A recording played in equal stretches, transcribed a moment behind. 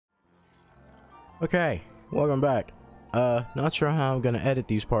Okay, welcome back. Not sure how I'm gonna edit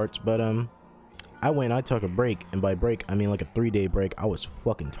these parts, but I took a break, and by break I mean like a 3-day break. I was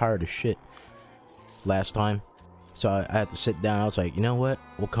fucking tired of shit last time, so I had to sit down. I was like, you know what?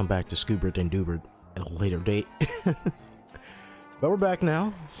 We'll come back to Scoobert and Doobert at a later date. But we're back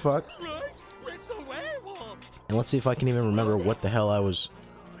now. Fuck. And let's see if I can even remember what the hell I was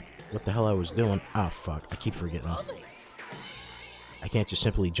doing. Ah, fuck. I keep forgetting. I can't just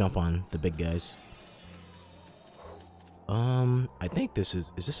simply jump on the big guys. I think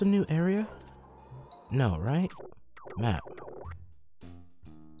is this a new area? No, right? Map.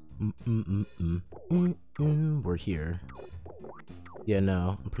 We're here. Yeah,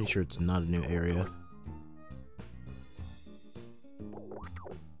 no, I'm pretty sure it's not a new area.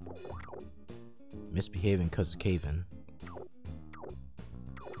 Misbehaving cause of cave-in.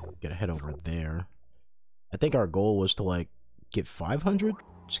 Gotta head over there. I think our goal was to like get 500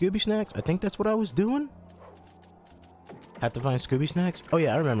 Scooby snacks. I think that's what I was doing. Had to find Scooby snacks. Oh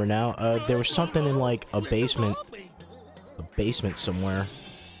yeah, I remember now. There was something in like a basement somewhere,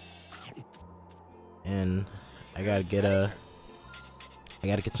 and I gotta get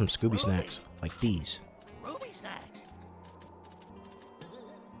some Scooby snacks like these.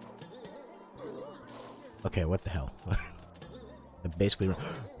 Okay, what the hell? I basically.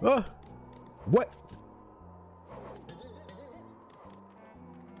 Oh, what?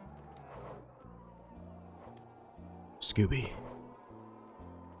 Scooby,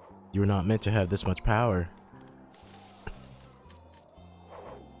 you were not meant to have this much power.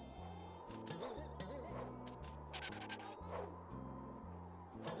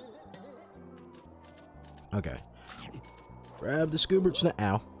 Okay. Grab the Scoobert snack.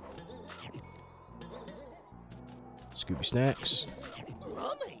 Ow. Scooby snacks.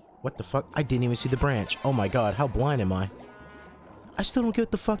 What the fuck? I didn't even see the branch. Oh my god, how blind am I? I still don't get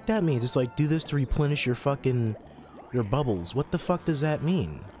what the fuck that means. It's like, do this to replenish your fucking... your bubbles. What the fuck does that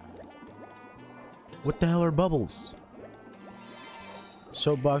mean? What the hell are bubbles?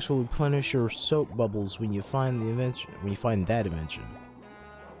 Soapbox will replenish your soap bubbles when you find the invention. When you find that invention.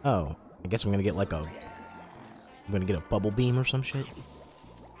 Oh, I guess I'm gonna get like a. I'm gonna get a bubble beam or some shit.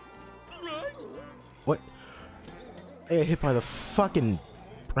 What? I got hit by the fucking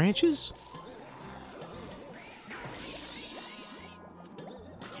branches?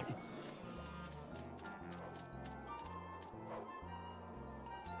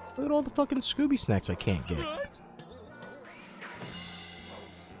 Look at all the fucking Scooby snacks I can't get.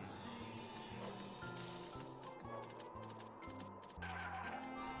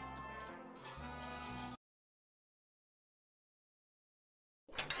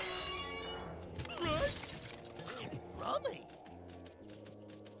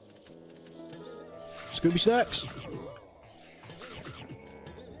 Scooby snacks.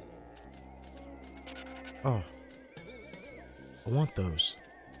 Oh, I want those.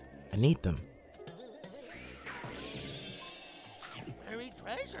 I need them. Buried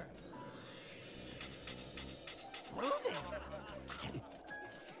treasure. Moving.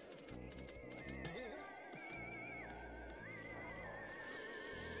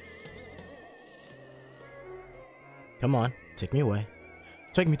 Come on, take me away.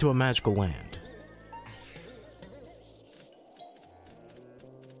 Take me to a magical land.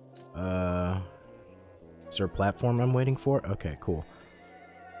 Is there a platform I'm waiting for? Okay, cool.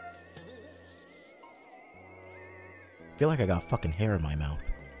 I feel like I got fucking hair in my mouth.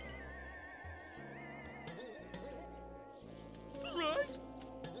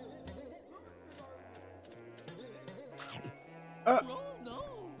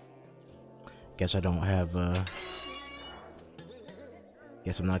 Guess I don't have,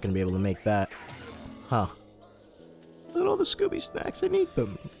 guess I'm not gonna be able to make that. Huh. Look at all the Scooby snacks, I need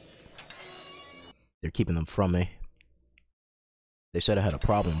them. They're keeping them from me. They said I had a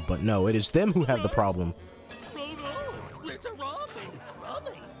problem, but no, it is them who have the problem.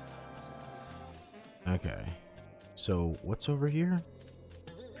 Okay. So, what's over here?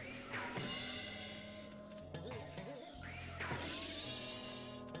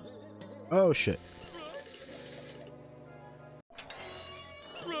 Oh, shit.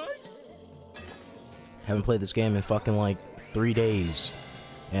 Haven't played this game in fucking like 3 days.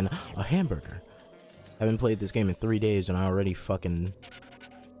 And a hamburger. Haven't played this game in 3 days and I already fucking...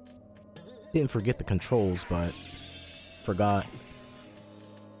 didn't forget the controls, but... Forgot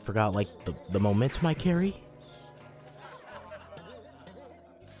like the momentum I carry.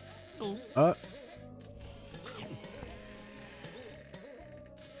 Up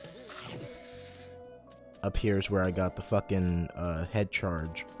here's where I got the fucking head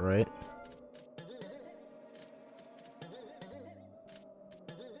charge, right?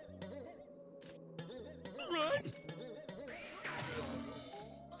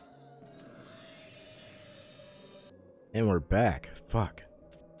 And we're back. Fuck.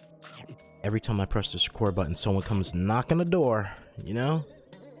 Every time I press this record button, someone comes knocking the door, you know?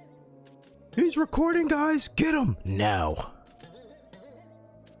 He's recording, guys! Get him! Now!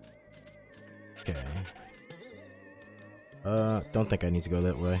 Okay. Don't think I need to go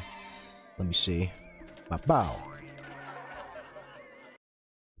that way. Let me see. Bow.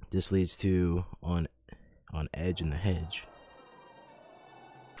 This leads to on edge in the hedge.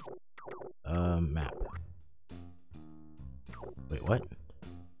 Map. Wait, what?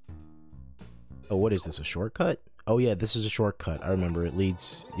 Oh, what is this, a shortcut? Oh yeah, this is a shortcut. I remember it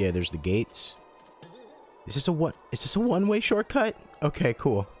leads. Yeah, there's the gates. Is this a one-way shortcut? Okay,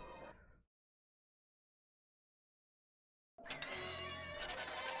 cool.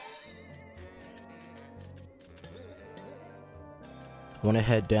 I want to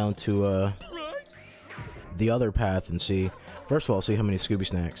head down to the other path and see. First of all, see how many Scooby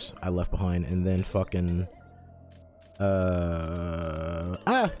snacks I left behind, and then fucking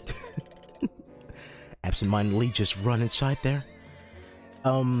absentmindedly just run inside there.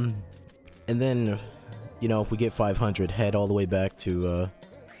 And then, you know, if we get 500, head all the way back to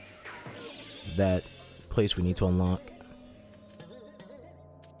that place we need to unlock.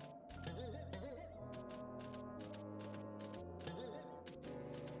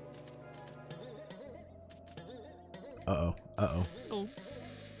 Uh-oh.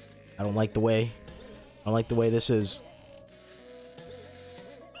 I don't like the way this is.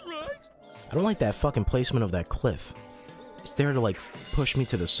 I don't like that fucking placement of that cliff. It's there to, like, push me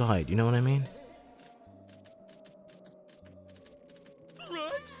to the side, you know what I mean?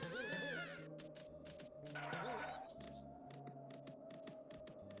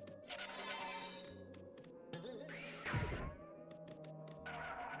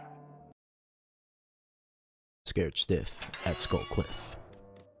 Scared stiff at Skull Cliff.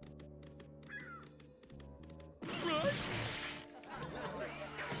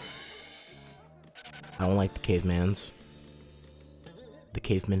 I don't like the cavemans. The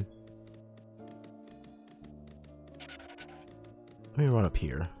cavemen. Let me run up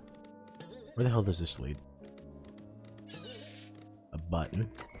here. Where the hell does this lead? A button.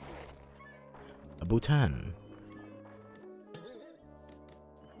 A button.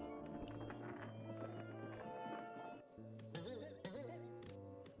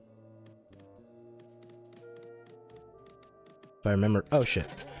 If I remember, oh shit.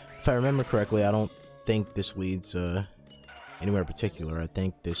 If I remember correctly, I don't think this leads anywhere particular. I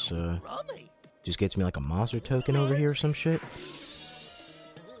think this just gets me like a monster token over here or some shit.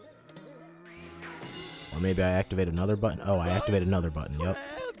 Or maybe I activate another button. Oh, I activate another button, yep.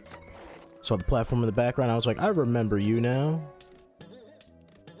 Saw the platform in the background, I was like, I remember you now.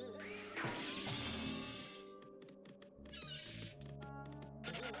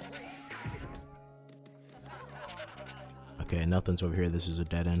 Okay, nothing's over here. This is a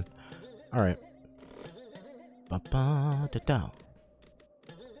dead end. Alright. Ba-ba-da-da.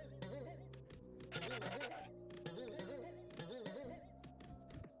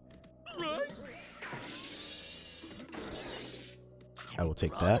 I will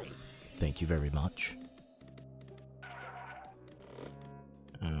take that. Thank you very much.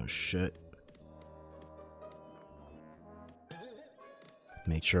 Oh shit.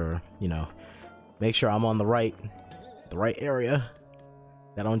 Make sure, you know, make sure I'm on the right area.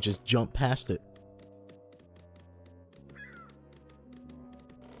 That I don't just jump past it.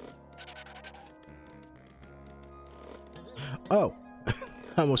 Oh,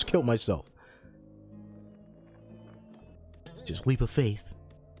 I almost killed myself. Just leap of faith.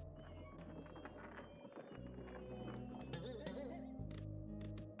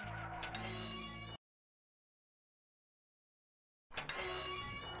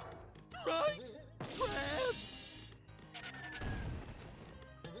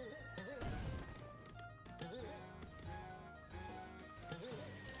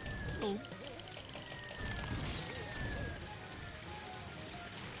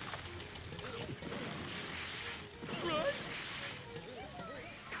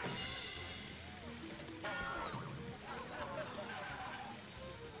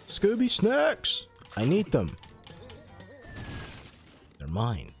 Scooby snacks! I need them. They're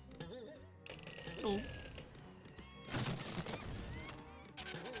mine.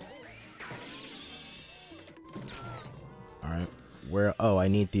 Alright. Where? Oh, I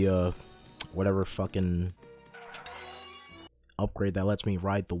need the, whatever fucking upgrade that lets me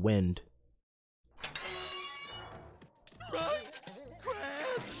ride the wind.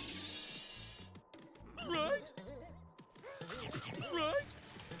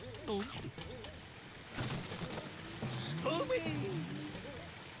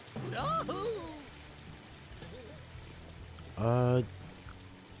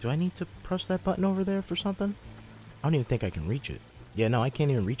 Do I need to press that button over there for something? I don't even think I can reach it. Yeah, no, I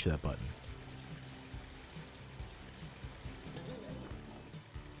can't even reach that button.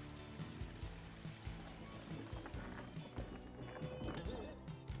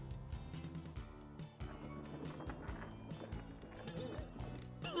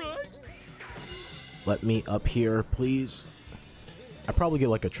 Let me up here, please. I probably get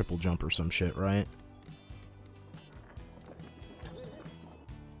like a triple jump or some shit, right?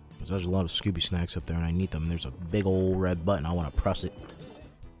 There's a lot of Scooby snacks up there and I need them. There's a big old red button. I want to press it.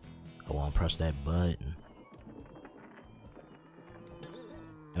 I want to press that button.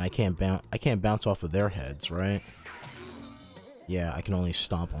 And I can't bounce off of their heads, right? Yeah, I can only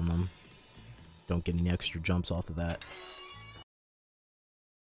stomp on them. Don't get any extra jumps off of that.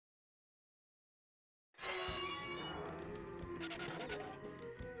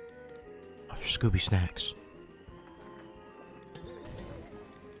 Oh, there's Scooby snacks.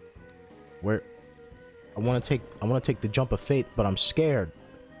 Where I want to take the jump of faith, but I'm scared.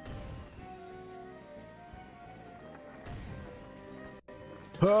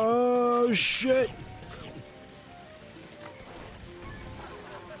 Oh shit.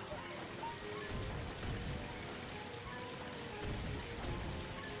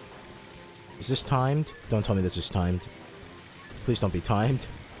 Is this timed? Don't tell me this is timed. Please don't be timed.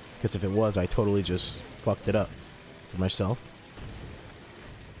 Because if it was, I totally just fucked it up for myself.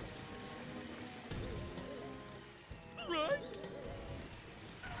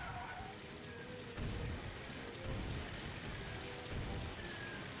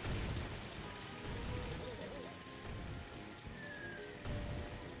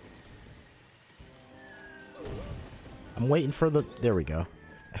 I'm waiting for the... There we go.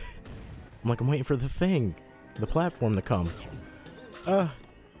 I'm waiting for the thing. The platform to come.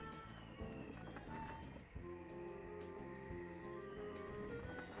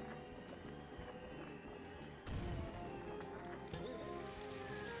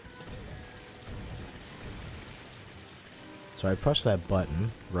 So I press that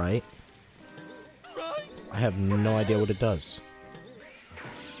button, right? I have no idea what it does.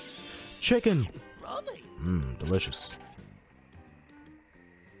 Chicken! Mmm, delicious.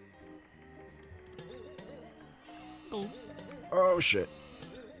 Oh shit.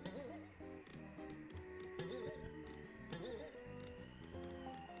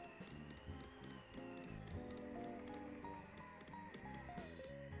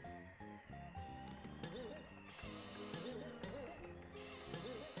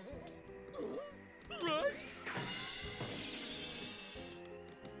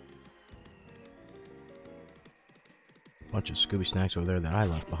 Bunch of Scooby snacks over there that I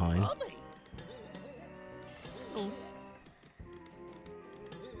left behind.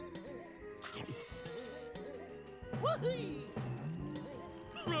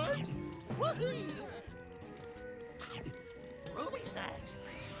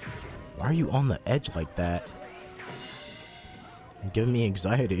 Why are you on the edge like that? You're giving me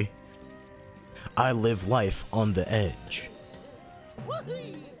anxiety. I live life on the edge.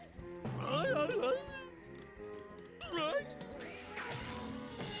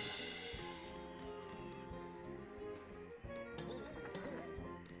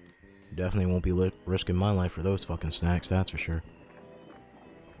 Definitely won't be risking my life for those fucking snacks, that's for sure.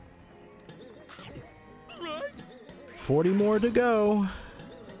 40 more to go.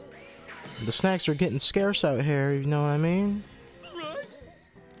 The snacks are getting scarce out here, you know what I mean?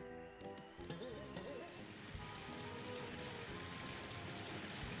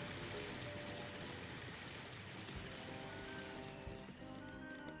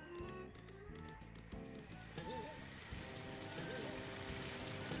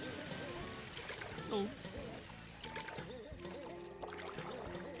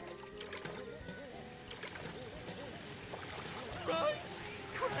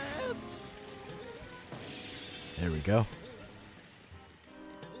 There we go.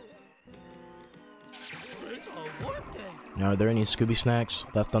 Now, are there any Scooby snacks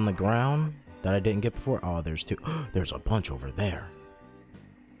left on the ground that I didn't get before? Oh, there's two. There's a bunch over there.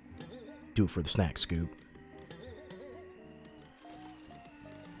 Do it for the snack, Scoob.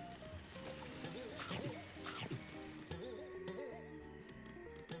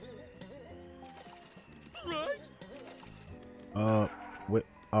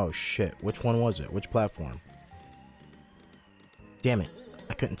 Oh shit, which one was it? Which platform? Damn it,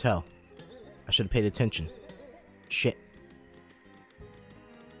 I couldn't tell. I should have paid attention. Shit.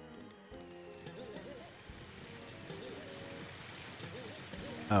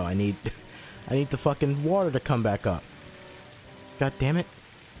 Oh, I need the fucking water to come back up. God damn it.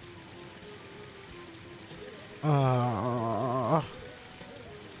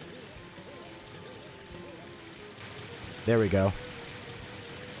 There we go.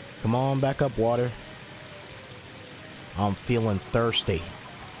 Come on, back up, water. I'm feeling thirsty.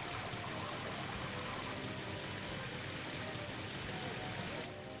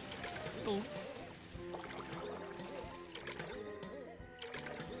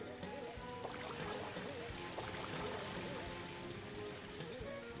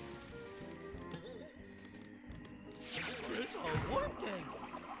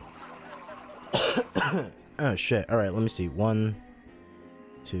 Oh shit. Alright, let me see. 1,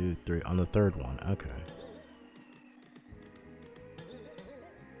 2, 3. On the third one. Okay.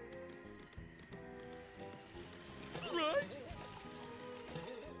 Right.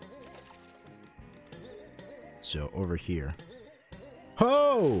 So over here.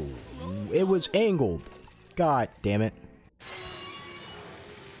 Oh! It was angled. God damn it.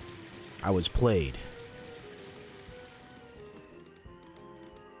 I was played.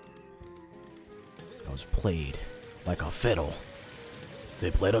 I was played like a fiddle.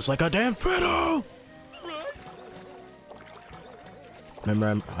 They played us like a damn fiddle!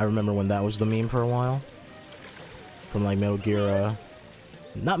 I remember when that was the meme for a while. From like Metal Gear,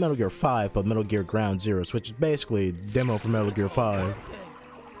 not Metal Gear 5, but Metal Gear Ground Zeroes, which is basically a demo for Metal Gear 5.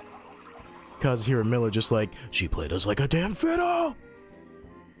 Cause here Miller just like, she played us like a damn fiddle!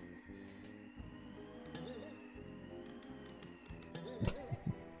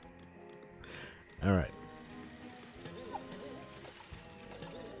 Alright.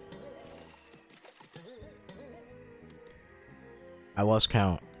 I lost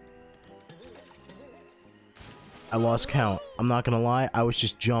count. I'm not gonna lie, I was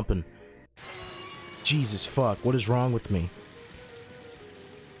just jumping. Jesus fuck, what is wrong with me?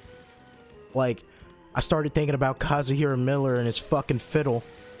 Like, I started thinking about Kazuhiro Miller and his fucking fiddle,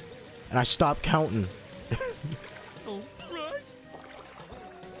 and I stopped counting.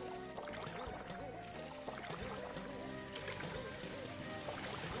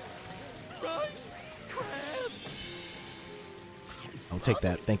 I'll take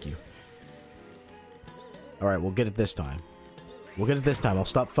that, thank you. Alright, we'll get it this time. I'll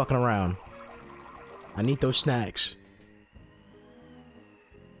stop fucking around. I need those snacks.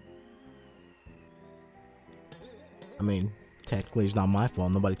 I mean, technically it's not my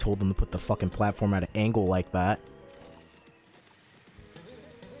fault. Nobody told them to put the fucking platform at an angle like that.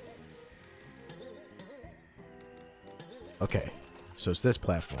 Okay, so it's this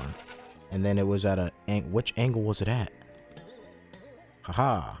platform. And then it was at a... Which angle was it at?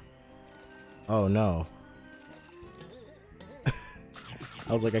 Haha. Oh no.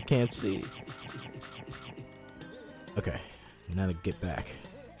 I was like, I can't see. Okay, now to get back.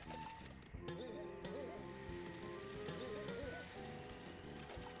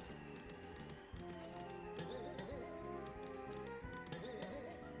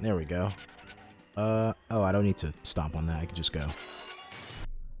 There we go. Oh, I don't need to stomp on that. I can just go.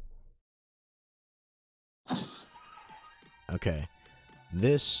 Okay.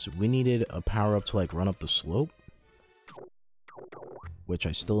 This, we needed a power-up to, like, run up the slope. Which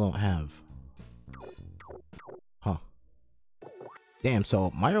I still don't have. Huh. Damn,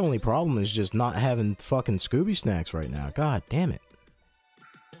 so my only problem is just not having fucking Scooby snacks right now. God damn it.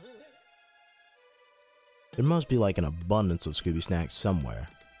 There must be, like, an abundance of Scooby snacks somewhere.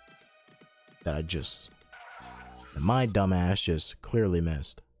 That I just... that my dumbass just clearly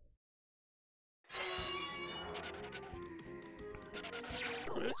missed.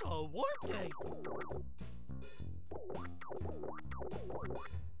 It's a warp gate.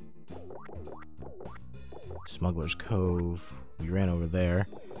 Smuggler's Cove. We ran over there.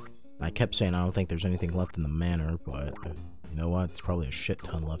 I kept saying I don't think there's anything left in the manor, but you know what? It's probably a shit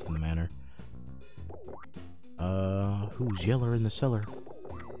ton left in the manor. Who's yeller in the cellar?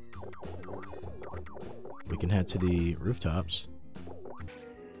 We can head to the rooftops.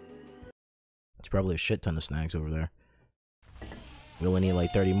 It's probably a shit ton of snacks over there. We only need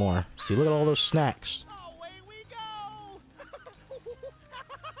like 30 more. See, look at all those snacks. Away we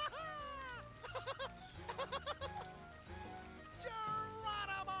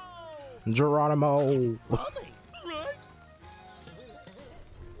go. Geronimo! Right?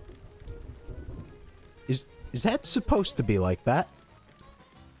 Is that supposed to be like that?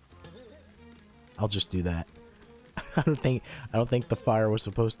 I'll just do that. I don't think the fire was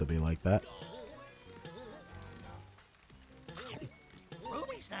supposed to be like that.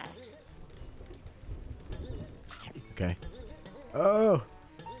 Ruby snacks. Okay. Oh!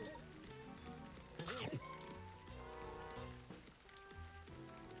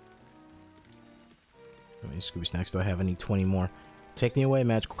 How many Scooby snacks do I have? I need 20 more. Take me away,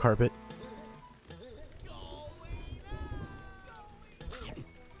 magical carpet.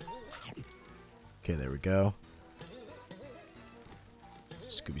 Okay, there we go.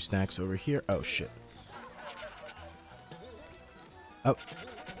 Scooby Snacks over here. Oh, shit. Oh.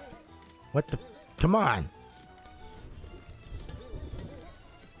 What the? Come on!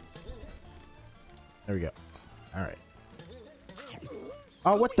 There we go. Alright.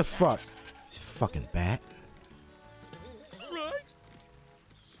 Oh, what the fuck? This fucking bat.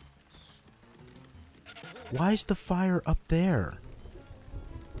 Why is the fire up there?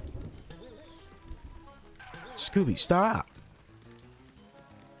 Scooby, stop!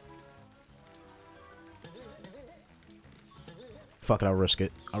 Fuck it, I'll risk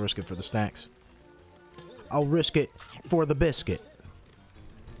it. I'll risk it for the snacks. I'll risk it for the biscuit.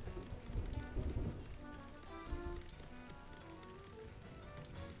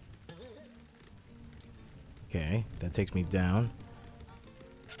 Okay, that takes me down.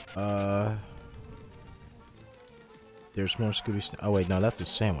 There's more Scooby. Oh wait, no, that's a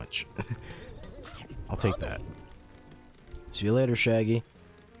sandwich. I'll take that. See you later, Shaggy.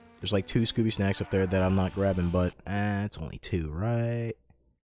 There's like 2 Scooby Snacks up there that I'm not grabbing, but it's only 2, right?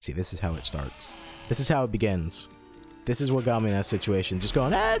 See, this is how it starts. This is how it begins. This is what got me in that situation. Just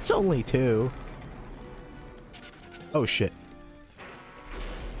going, it's only 2. Oh shit.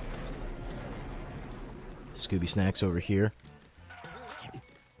 Scooby Snacks over here.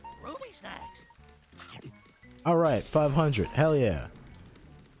 Ruby snacks. Alright, 500. Hell yeah.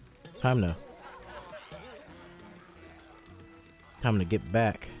 Time to get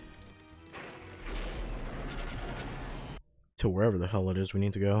back to wherever the hell it is we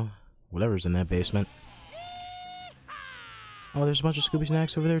need to go. Whatever's in that basement. Oh, there's a bunch of Scooby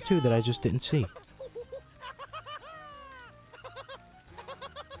Snacks over there too that I just didn't see.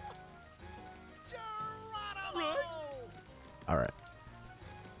 Alright.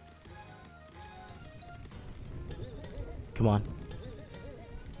 Come on.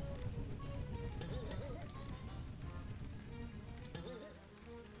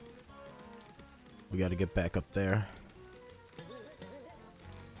 We gotta get back up there.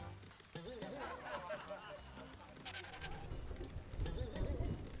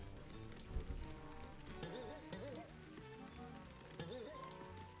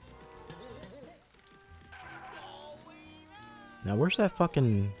 Now where's that box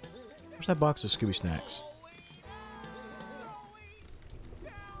of Scooby Snacks?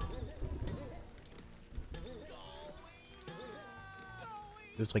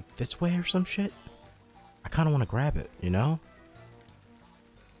 It's like this way or some shit? I kind of want to grab it, you know?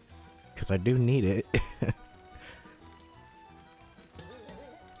 Because I do need it.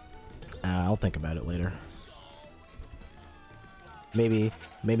 I'll think about it later. Maybe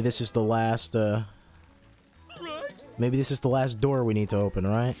this is the last, maybe this is the last door we need to open,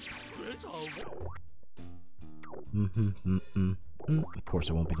 right? Of course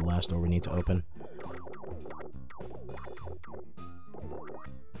it won't be the last door we need to open.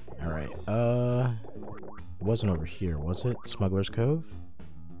 Alright, it wasn't over here, was it? Smuggler's Cove?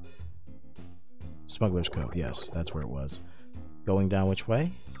 Smuggler's Cove, yes, that's where it was. Going down which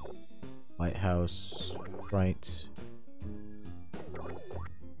way? Lighthouse, right.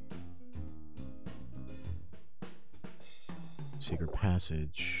 Secret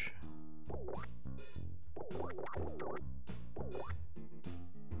passage.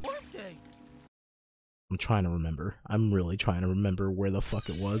 I'm trying to remember. I'm really trying to remember where the fuck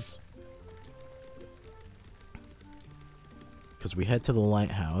it was. Because we head to the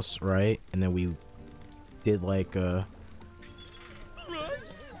lighthouse, right? And then we did like we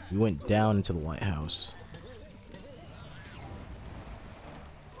went down into the lighthouse.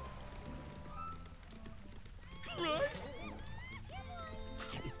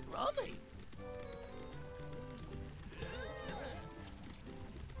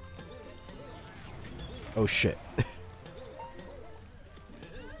 Oh shit.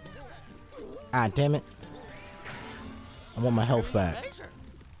 Ah, damn it. I want my health back.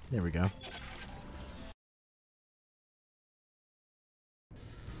 There we go.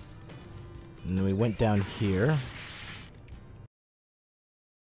 And then we went down here.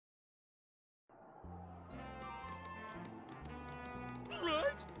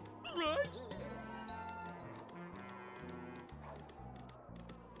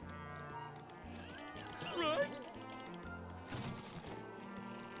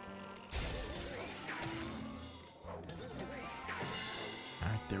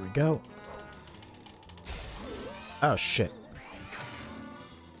 There we go. Oh shit.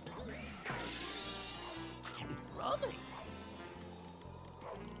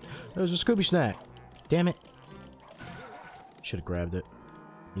 It was a Scooby snack. Damn it. should have grabbed it.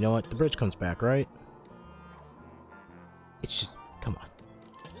 You know what? The bridge comes back, right? It's just... Come on.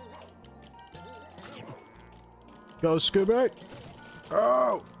 Go, Scooby!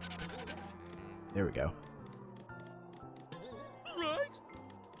 Oh! There we go. Right?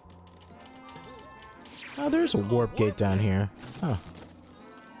 Oh, there's a warp gate down here. Huh.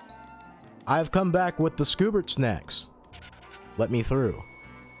 I've come back with the Scoobert snacks. Let me through.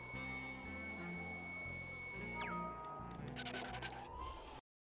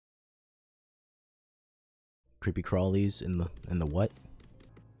 Creepy crawlies in the what?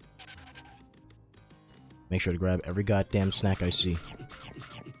 Make sure to grab every goddamn snack I see.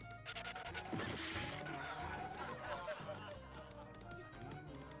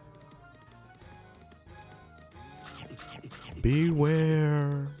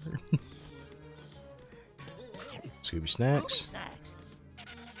 Beware. Scooby snacks.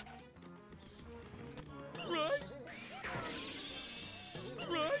 Right?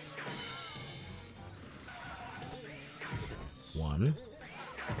 Right? 1,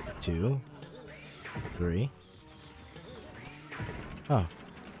 2, 3. Oh.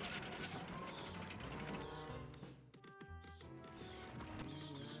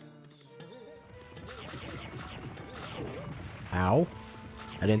 Ow.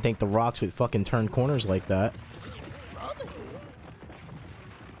 I didn't think the rocks would fucking turn corners like that.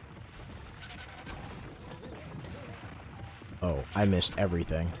 Oh, I missed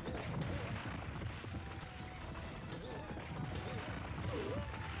everything.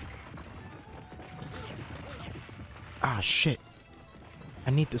 Ah, shit.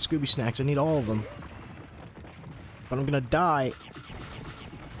 I need the Scooby snacks. I need all of them. But I'm gonna die.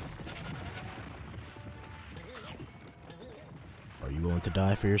 Are you going to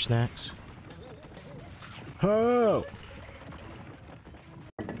die for your snacks? Oh!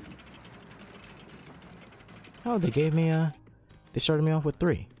 Oh, they gave me they started me off with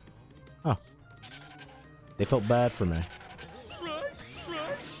 3. Oh. They felt bad for me.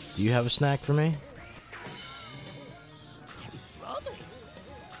 Do you have a snack for me?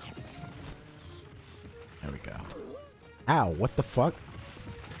 There we go. Ow, what the fuck?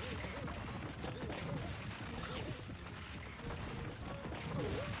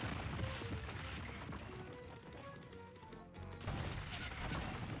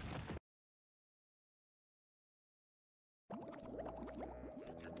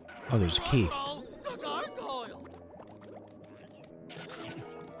 Oh, there's a key. The gargoyle.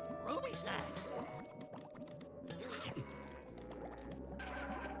 Ruby snacks.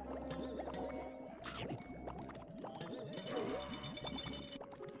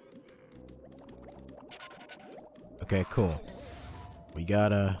 Okay, cool. We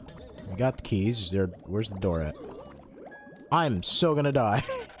got the keys. Is there? Where's the door at? I'm so gonna die.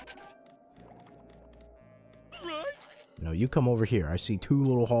 No, you come over here. I see 2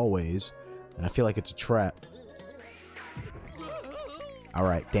 little hallways, and I feel like it's a trap.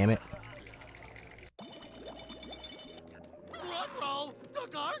 Alright, damn it. Run, the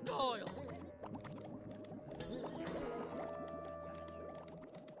gargoyle.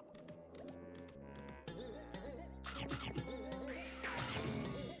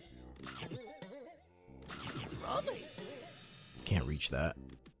 Can't reach that.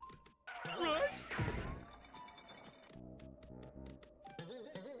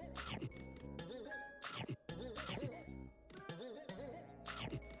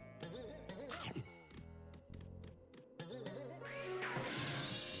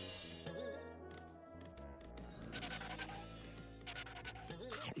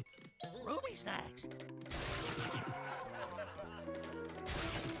 Ruby snacks.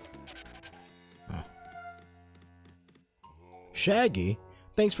 Oh. Shaggy?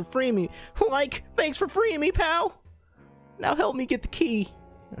 Thanks for freeing me. Thanks for freeing me, pal! Now help me get the key.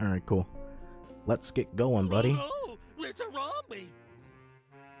 Alright, cool. Let's get going, buddy. Oh, it's a zombie.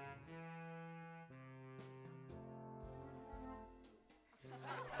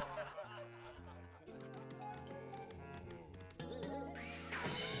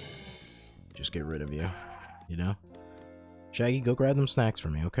 Just get rid of you. You know? Shaggy, go grab them snacks for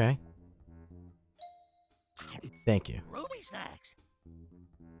me, okay? Thank you. Ruby snacks.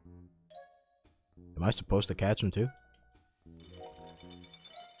 Am I supposed to catch them too?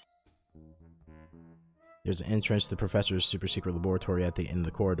 There's an entrance to the professor's super secret laboratory at the end of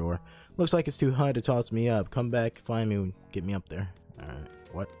the corridor. Looks like it's too high to toss me up. Come back, find me, and get me up there. Alright,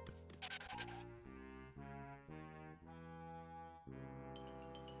 what?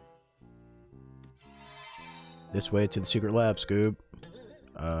 This way to the secret lab, Scoob.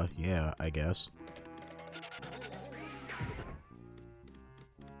 Yeah, I guess.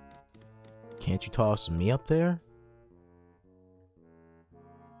 Can't you toss me up there?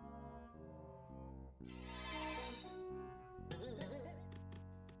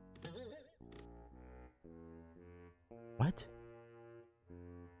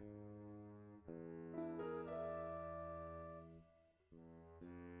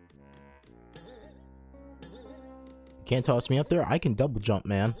 Can't toss me up there? I can double jump,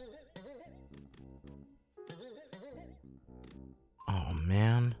 man. Oh,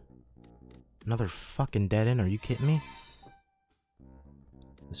 man. Another fucking dead end? Are you kidding me?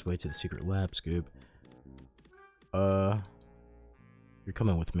 This way to the secret lab, Scoob. You're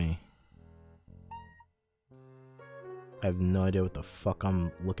coming with me. I have no idea what the fuck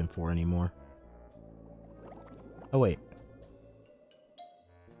I'm looking for anymore. Oh, wait.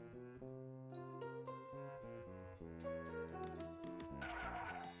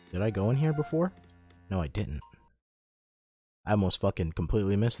 Did I go in here before? No, I didn't. I almost fucking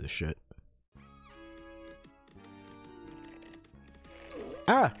completely missed this shit.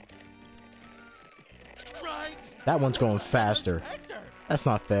 Ah! Right. That one's going faster. That's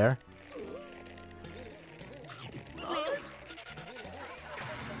not fair. Right.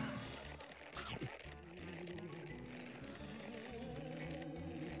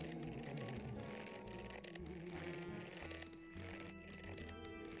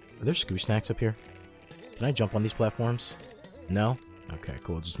 Are there Scooby snacks up here? Can I jump on these platforms? No? Okay,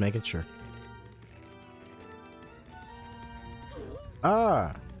 cool. Just making sure.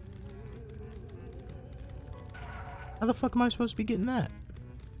 Ah! How the fuck am I supposed to be getting that?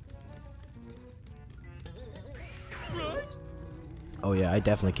 Right. Oh yeah, I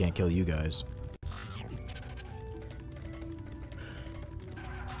definitely can't kill you guys.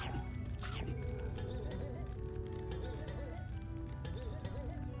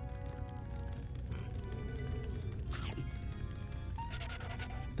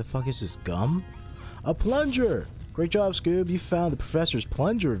 The fuck is this, gum? A plunger! Great job, Scoob. You found the professor's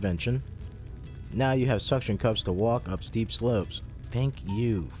plunger invention. Now you have suction cups to walk up steep slopes. Thank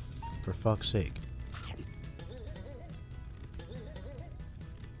you, for fuck's sake.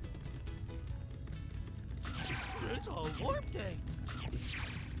 It's a warp gate.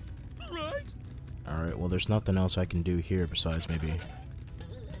 Right. Alright, well there's nothing else I can do here besides maybe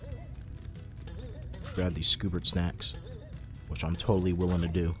grab these Scoobert snacks, which I'm totally willing to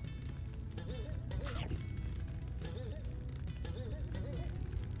do.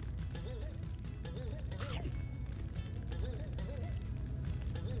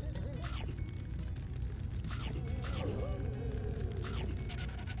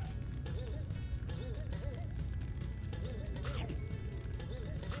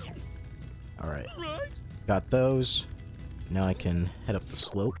 Alright, Right. got those. Now I can head up the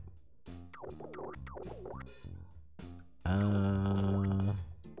slope.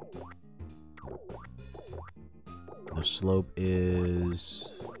 The slope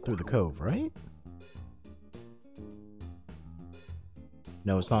is through the cove, right?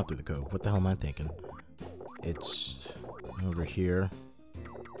 No, it's not through the cove. What the hell am I thinking? It's over here.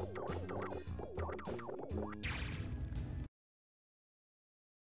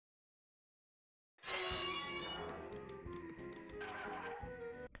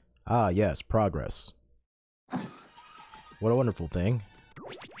 Ah, yes, progress. What a wonderful thing.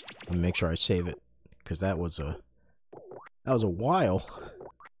 Let me make sure I save it, because that was a while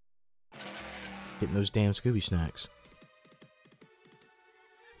getting those damn Scooby snacks.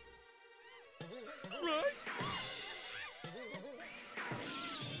 Right.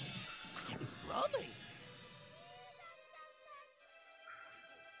 Rummy.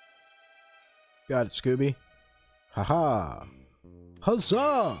 Got it, Scooby. Haha!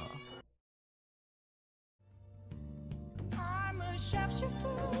 Huzzah! I'm a shapeshifter.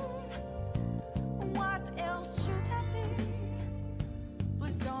 What else should I be?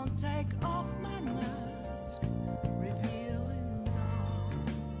 Please don't take